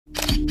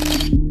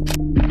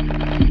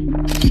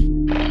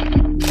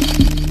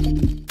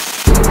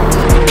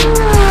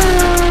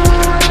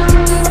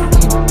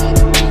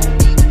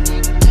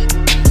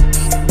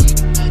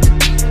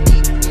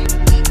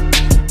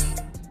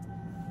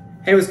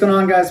Hey, what's going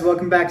on, guys?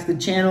 Welcome back to the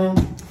channel.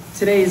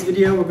 Today's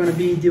video, we're going to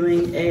be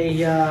doing a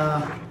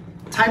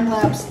time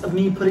lapse of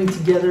me putting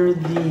together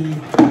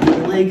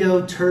the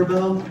Lego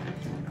Turbo.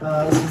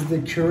 This is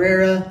the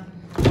Carrera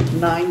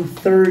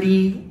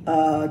 930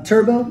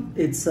 Turbo.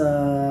 It's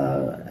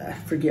I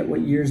forget what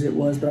years it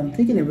was, but I'm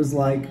thinking it was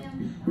like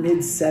mid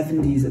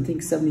 70s. I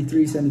think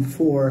 73,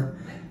 74.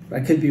 I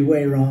could be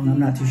way wrong. I'm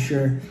not too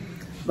sure.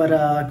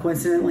 But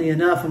coincidentally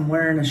enough, I'm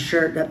wearing a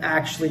shirt that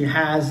actually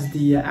has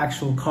the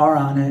actual car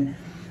on it.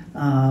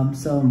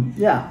 So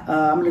yeah,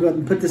 I'm gonna go ahead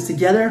and put this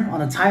together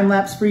on a time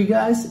lapse for you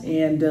guys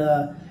and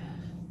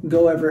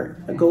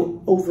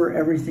go over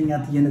everything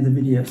at the end of the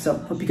video. So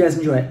hope you guys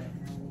enjoy it.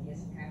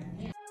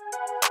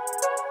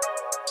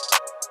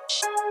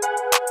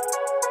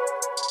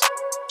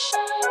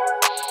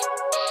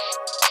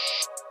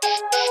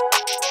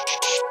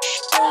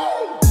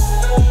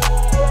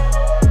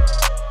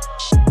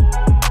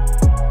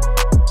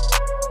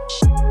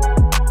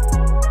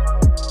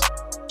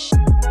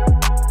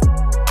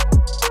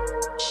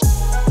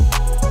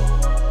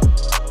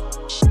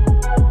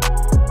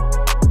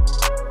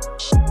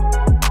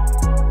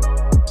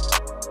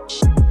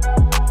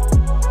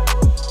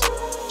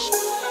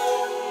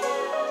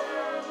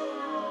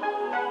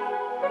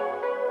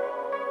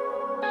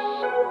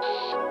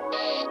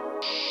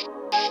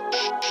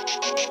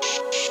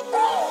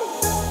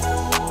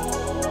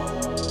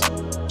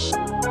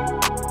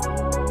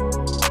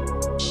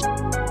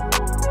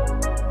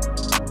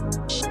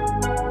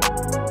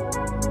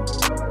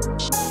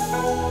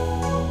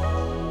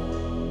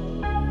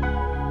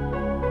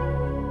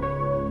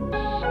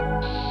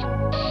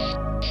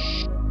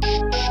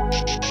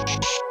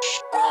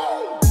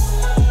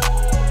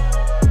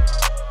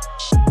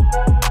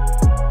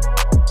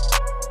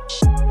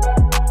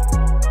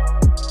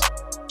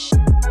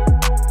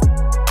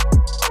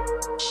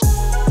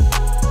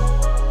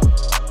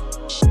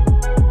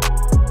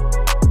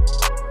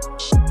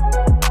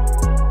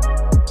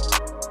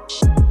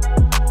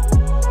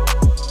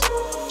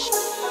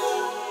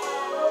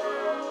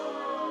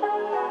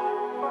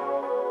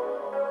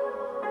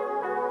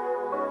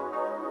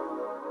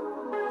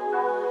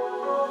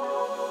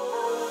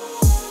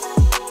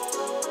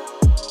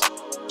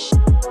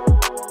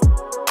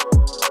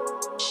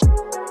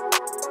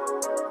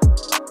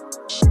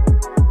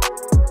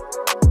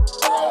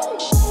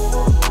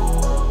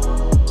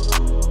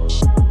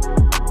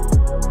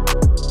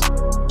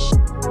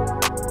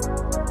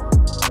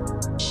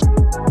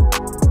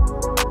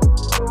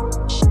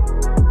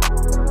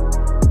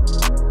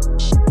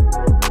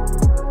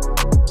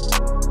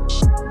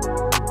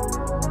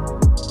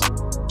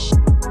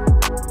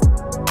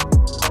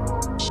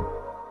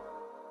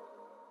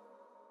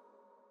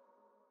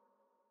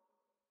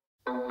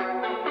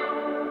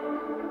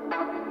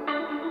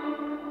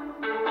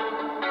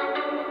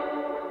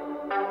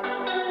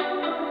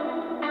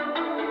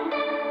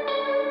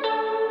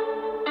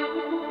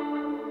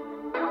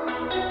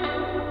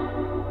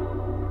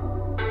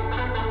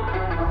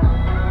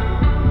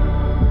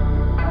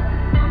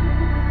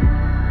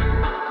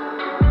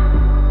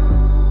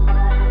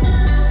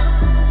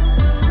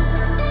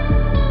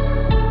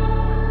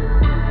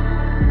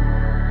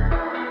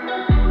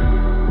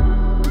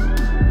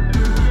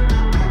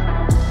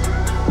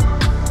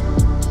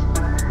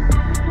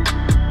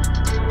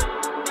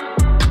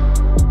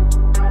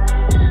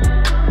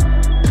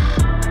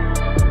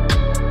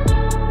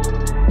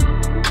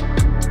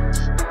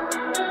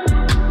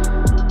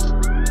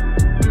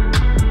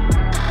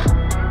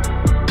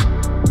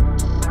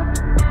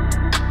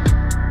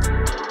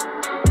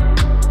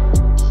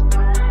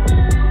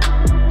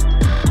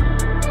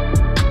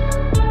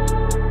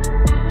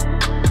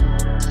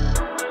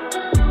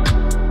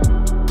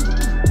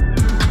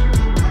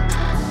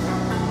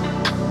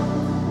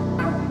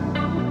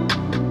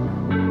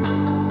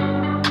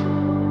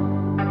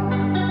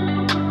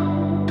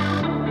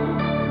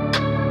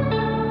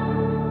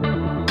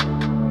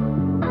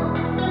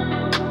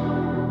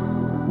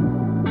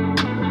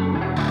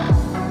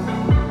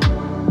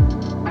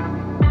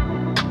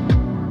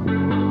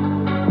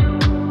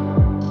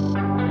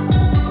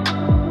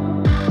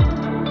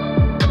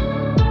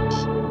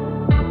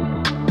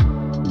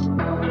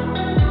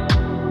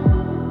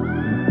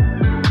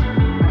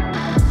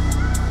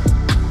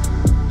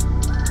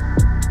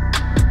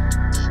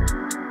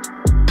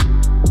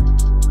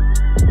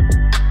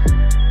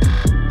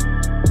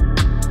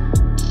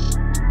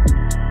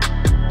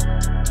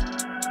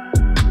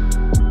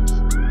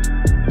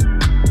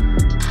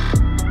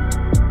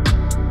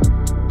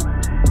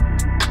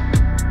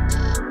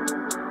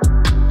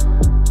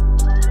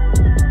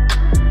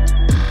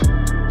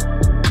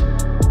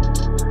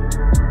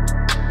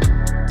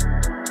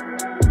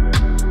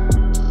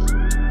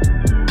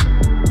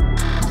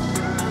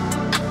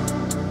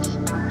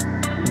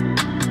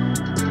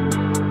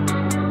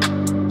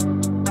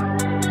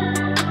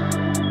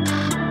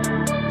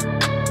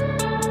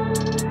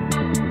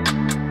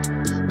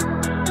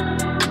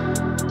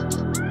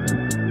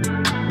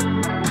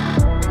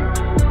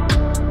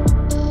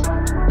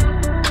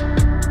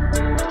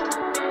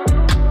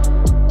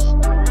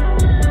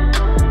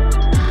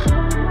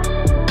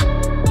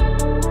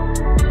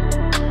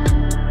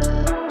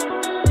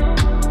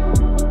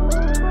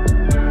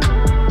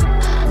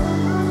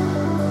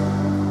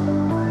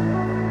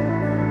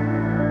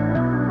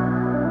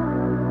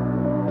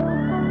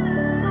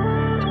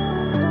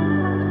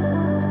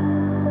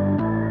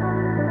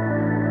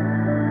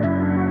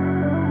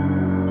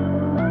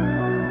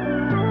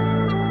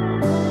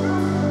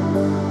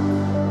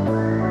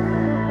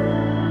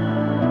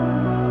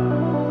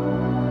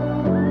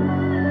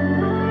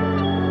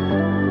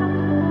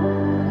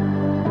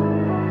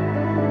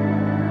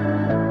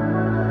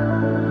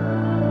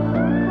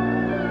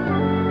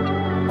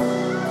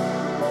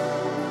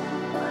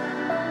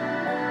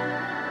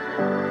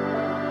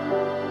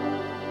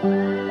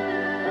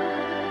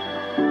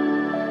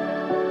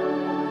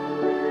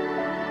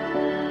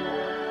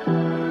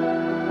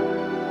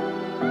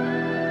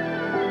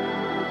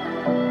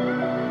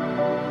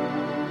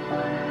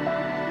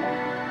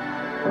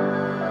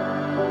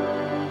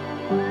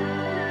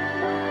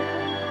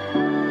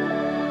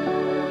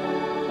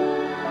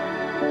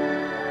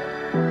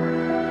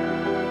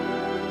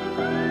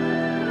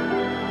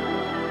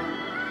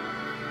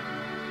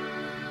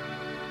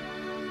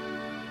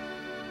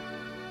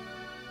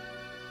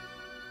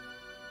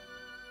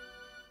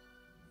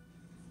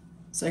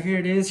 So here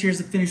it is. Here's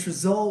the finished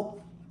result.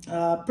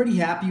 Pretty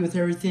happy with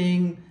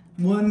everything.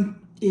 One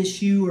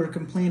issue or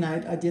complaint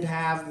I did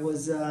have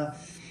was the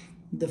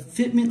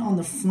fitment on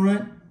the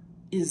front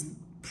is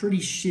pretty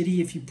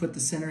shitty if you put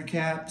the center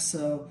cap.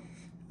 So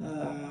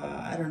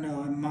I don't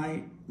know, I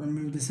might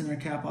remove the center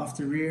cap off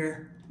the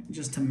rear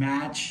just to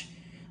match.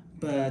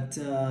 But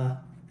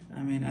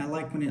I mean, I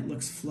like when it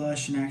looks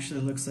flush and actually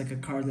looks like a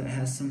car that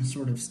has some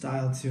sort of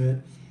style to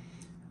it.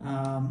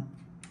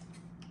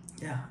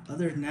 Yeah,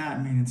 other than that,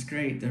 I mean, it's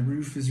great. The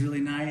roof is really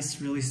nice,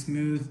 really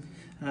smooth.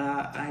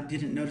 I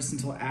didn't notice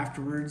until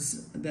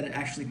afterwards that it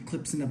actually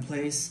clips into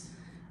place.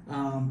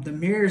 The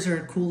mirrors are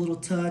a cool little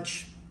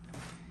touch.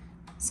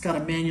 It's got a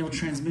manual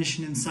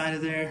transmission inside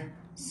of there.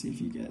 Let's see if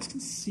you guys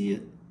can see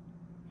it.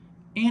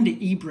 And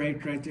an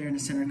e-brake right there in the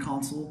center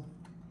console.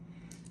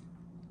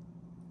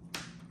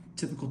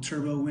 Typical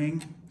turbo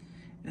wing.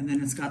 And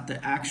then it's got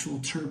the actual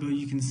turbo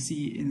you can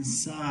see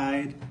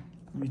inside.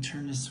 Let me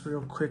turn this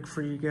real quick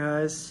for you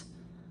guys.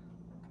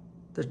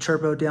 The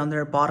turbo down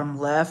there, bottom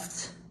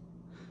left.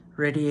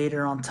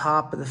 Radiator on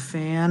top of the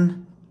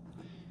fan.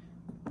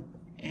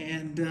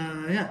 And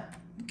yeah,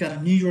 got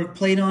a New York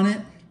plate on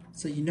it,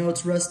 so you know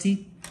it's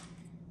rusty.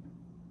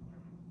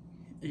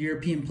 A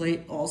European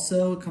plate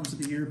also. It comes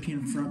with a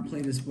European front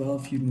plate as well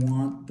if you'd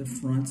want the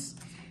fronts.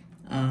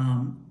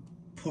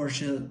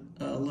 Porsche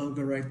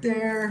logo right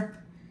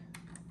there.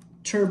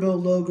 Turbo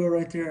logo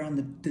right there on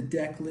the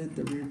deck lid,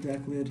 the rear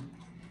deck lid.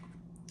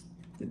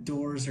 The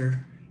doors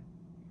are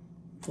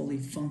fully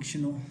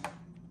functional.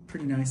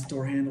 Pretty nice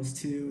door handles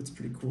too. It's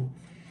pretty cool.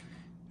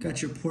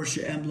 Got your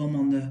Porsche emblem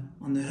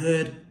on the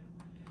hood.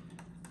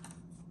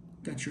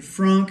 Got your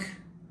frunk.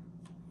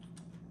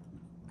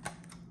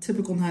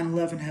 Typical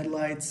 911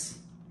 headlights.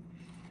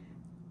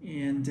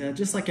 And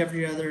just like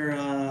every other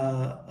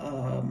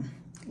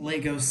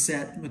Lego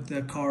set with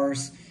the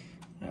cars,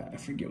 I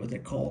forget what they're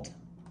called.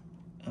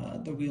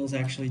 The wheels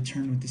actually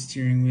turn with the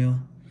steering wheel.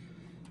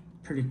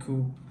 Pretty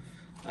cool.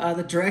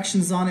 The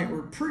directions on it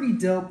were pretty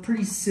dope,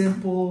 pretty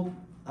simple.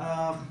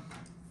 A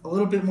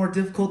little bit more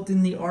difficult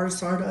than the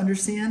RSR to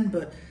understand,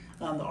 but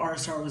the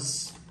RSR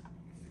was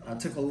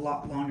took a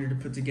lot longer to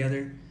put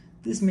together.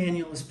 This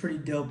manual is pretty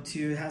dope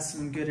too. It has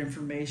some good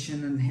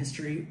information and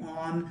history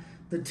on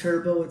the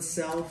turbo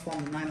itself,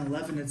 on the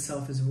 911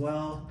 itself as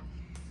well.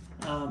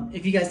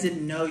 If you guys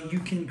didn't know, you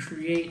can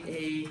create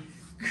a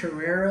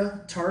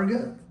Carrera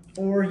Targa,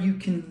 or you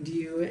can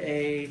do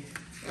a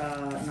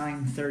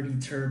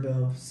 930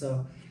 turbo.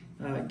 So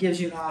it gives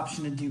you an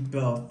option to do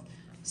both.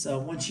 So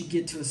once you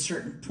get to a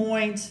certain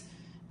point,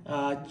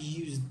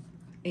 you use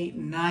 8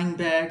 and 9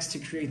 bags to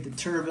create the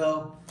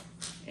turbo,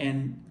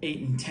 and 8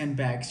 and 10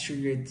 bags to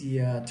create the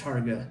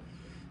Targa.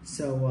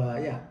 So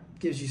yeah,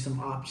 gives you some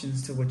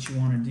options to what you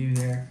want to do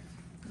there.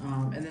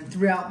 And then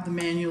throughout the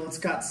manual, it's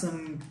got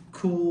some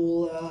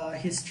cool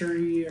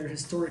history or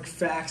historic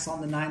facts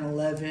on the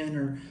 911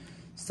 or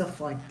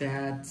stuff like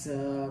that.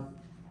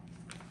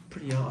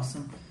 Pretty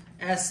awesome.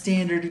 As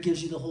standard, it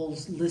gives you the whole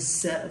list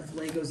set of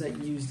Legos that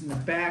you used in the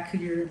back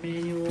of your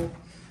manual.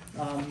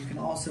 You can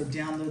also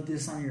download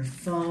this on your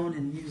phone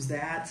and use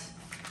that.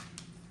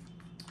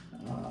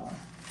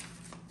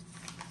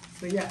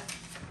 But yeah,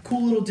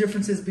 cool little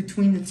differences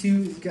between the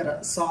two. You've got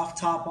a soft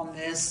top on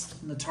this,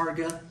 on the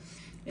Targa,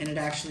 and it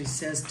actually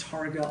says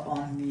Targa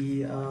on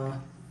the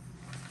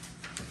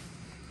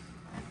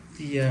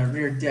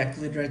rear deck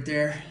lid right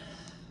there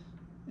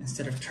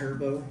instead of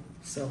turbo.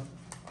 So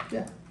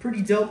yeah,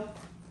 pretty dope.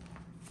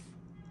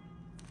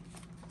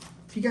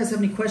 If you guys have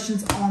any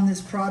questions on this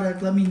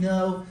product, let me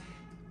know.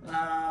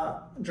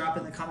 Drop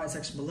in the comment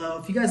section below.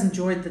 If you guys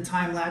enjoyed the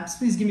time lapse,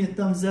 please give me a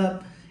thumbs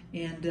up,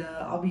 and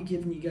I'll be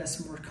giving you guys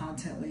some more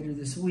content later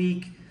this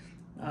week.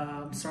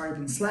 Sorry I've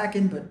been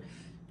slacking, but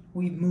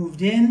we've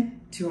moved in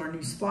to our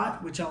new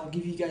spot, which I'll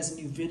give you guys a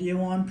new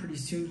video on pretty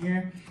soon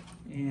here.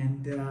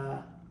 And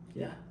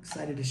yeah,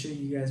 excited to show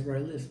you guys where I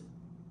live.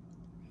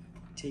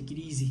 Take it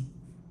easy.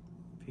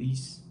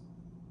 Peace.